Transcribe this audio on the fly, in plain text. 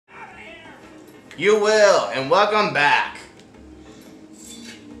You will, and welcome back.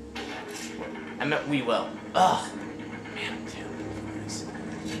 I meant we will. Ugh. Man,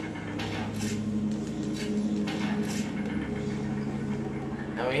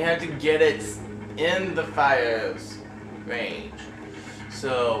 now we have to get it in the fire's range.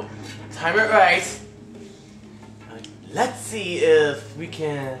 So, time it right. Let's see if we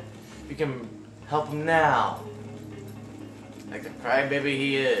can help him now. Like the crybaby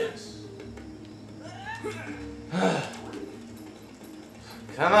he is.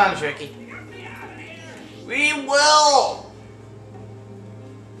 Come on, Tricky. We will!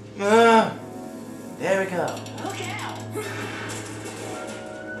 There we go. Look out!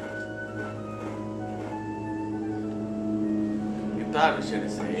 You probably should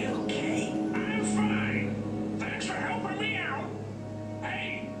have said. You okay? I'm fine. Thanks for helping me out.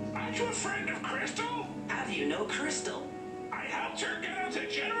 Hey, aren't you a friend of Crystal? How do you know Crystal? I helped her get onto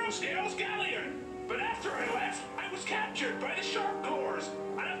General Scale's galleon. But after I left, I was captured by the shark cores.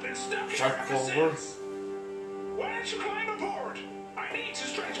 And I've been stuck here Shark ever core? since. Why don't you climb aboard? I need to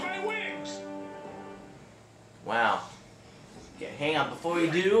stretch my wings. Wow. Okay, hang on. Before we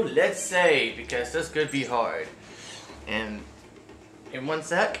do, let's save because this could be hard. And in one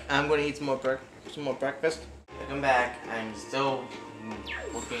sec, I'm going to eat some more breakfast. Welcome back. I'm still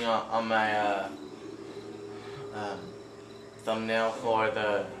working on my thumbnail for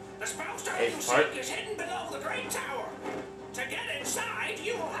the The spellstone you 8th part. seek is hidden below the Great Tower. To get inside,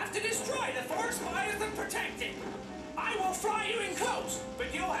 you will have to destroy the forest fires that protect it. I will fly you in close,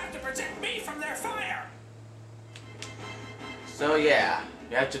 but you'll have to protect me from their fire. So yeah,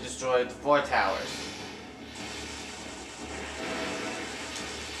 you have to destroy the 4 towers.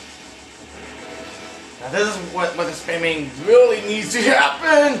 Now this is what the spamming really needs to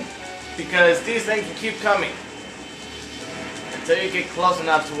happen, because these things will keep coming until you get close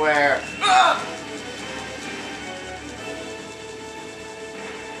enough to where.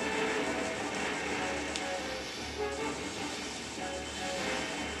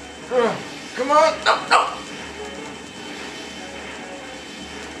 Come on! No, no!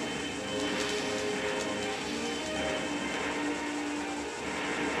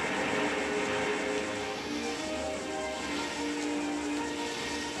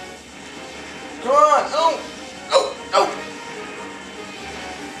 Come on! Oh! Oh! Oh!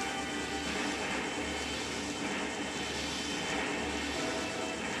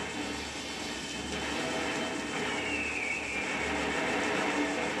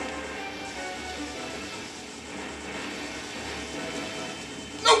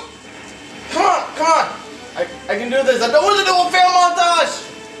 No! Come on! Come on! I can do this! I don't want to do a fail montage!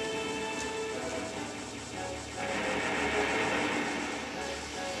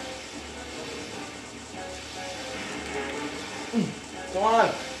 Come on!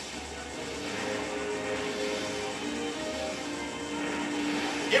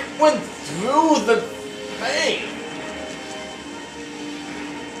 It went through the thing!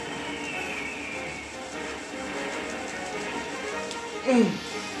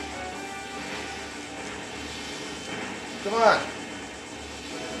 Come on!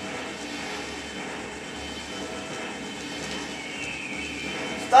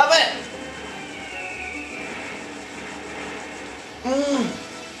 Stop it!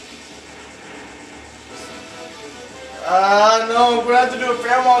 No, I'm gonna have to do a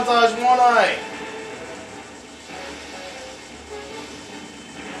fair montage, won't I?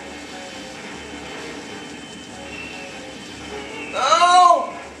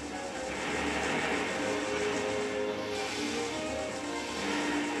 No!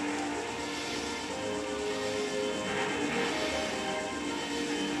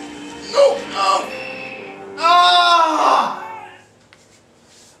 No! No! Ah!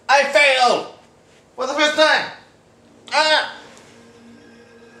 I failed! For the first time! Ah!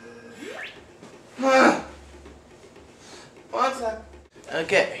 One sec.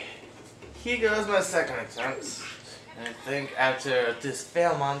 Okay. Here goes my second attempt. And I think after this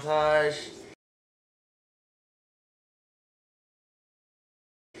fail montage,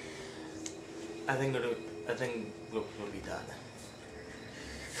 I think we'll be done.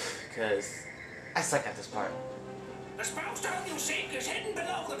 Because I suck at this part. The spellstone you seek is hidden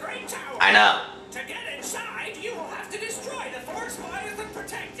below the Great Tower. I know! To get inside, you will have to destroy the forest fires that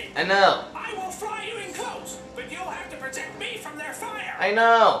protect it. I know! I will fly you in close, but you'll have to protect me from their fire. I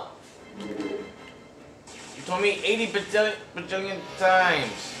know! You told me 80 bajillion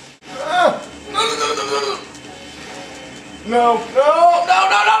times. No, no, no, no, no, no, no! No, no, no, no,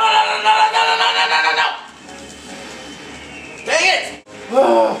 no, no, no, no, no, no, no, no, no, no, no! Dang it!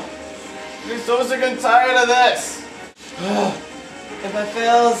 I'm so sick and tired of this. If I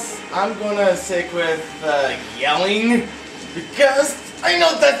fails, I'm gonna stick with yelling because I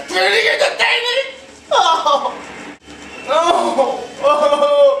know that's pretty entertaining. Oh, no,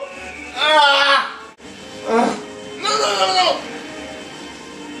 oh, ah, no, no, no, no,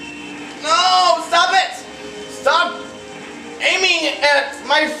 no! Stop it! Stop aiming at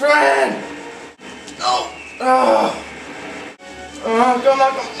my friend! No! Oh, come on, come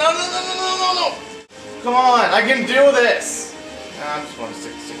on! No, no, no, no, no, no, no! Come on, I can do this! I'm just going to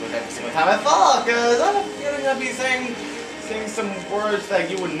stick with every single time I fall, because I have a feeling I'll be saying some words that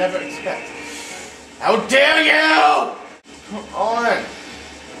you would never expect. How dare you! Come on!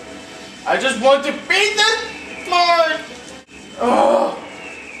 I just want to beat this part! Oh!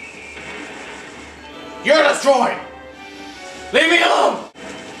 You're destroyed! Leave me alone!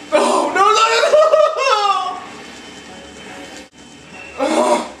 Oh, no, no, no, no!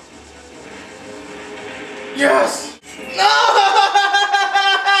 Oh. Yes! No!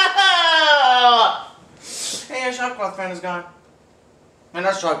 Hey, our Shockclaw friend is gone. And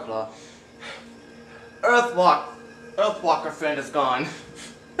our Shockclaw. Earthwalker friend is gone.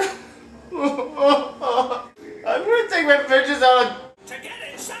 I'm gonna take my pictures out of... To get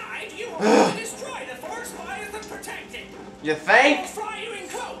inside, you will have to destroy the force fires that protect it. You I think? will fry you in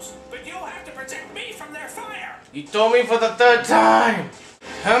close, but you'll have to protect me from their fire. You told me for the third time!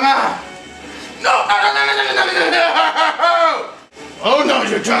 Come on! No! No, no, no, no, no, no, no, no! Oh no,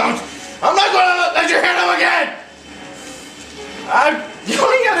 you don't! I'm not gonna let you hit him again! I'm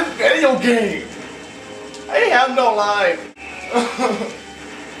yelling at a video game! I have no life!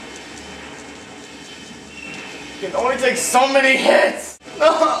 You can only take so many hits!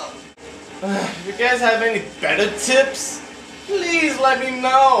 No! If you guys have any better tips, please let me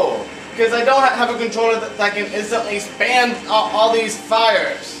know! Because I don't have a controller that can instantly span all these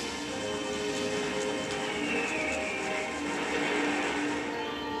fires.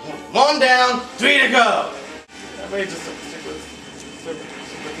 One down, 3 to go. I may just stick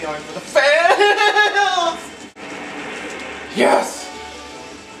with the arm for the fails. Yes.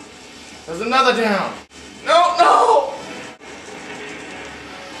 There's another down. No, no.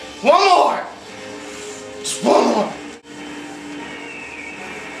 One more. Just one more.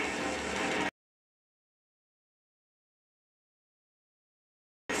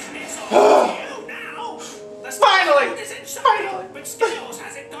 Finally! Finally! But Skills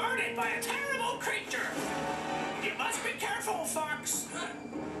has it guarded by a terrible creature. You must be careful, Fox.